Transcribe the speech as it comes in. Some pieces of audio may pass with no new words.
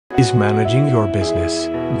Is managing your business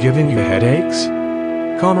giving you headaches?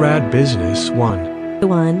 Comrade Business 1. The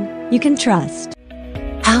one you can trust.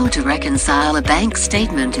 How to reconcile a bank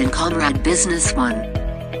statement in Comrade Business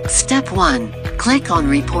 1. Step 1. Click on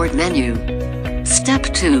Report menu. Step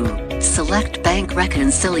 2. Select Bank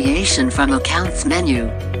Reconciliation from Accounts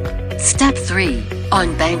menu. Step 3.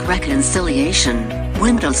 On Bank Reconciliation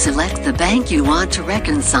window, select the bank you want to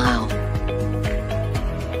reconcile.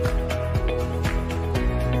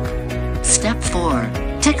 Step 4.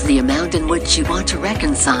 Tick the amount in which you want to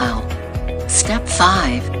reconcile. Step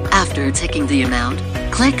 5. After ticking the amount,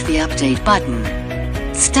 click the Update button.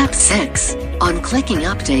 Step 6. On clicking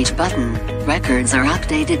Update button, records are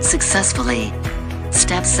updated successfully.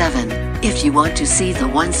 Step 7. If you want to see the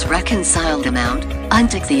once reconciled amount,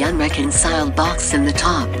 untick the Unreconciled box in the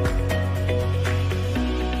top.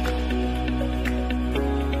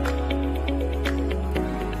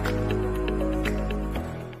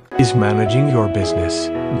 Is managing your business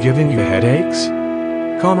giving you headaches?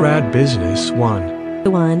 Comrade Business 1.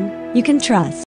 The one you can trust.